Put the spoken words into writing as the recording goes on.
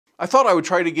I thought I would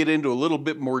try to get into a little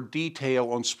bit more detail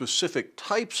on specific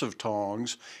types of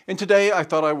tongs, and today I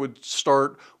thought I would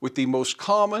start with the most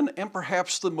common and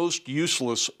perhaps the most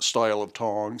useless style of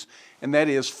tongs, and that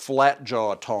is flat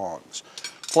jaw tongs.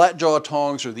 Flat jaw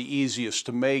tongs are the easiest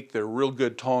to make. They're real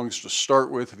good tongs to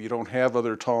start with if you don't have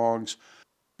other tongs.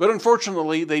 But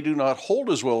unfortunately, they do not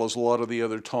hold as well as a lot of the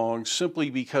other tongs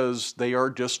simply because they are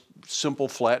just simple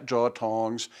flat jaw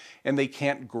tongs and they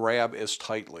can't grab as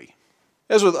tightly.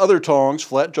 As with other tongs,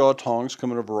 flat jaw tongs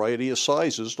come in a variety of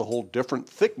sizes to hold different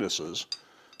thicknesses.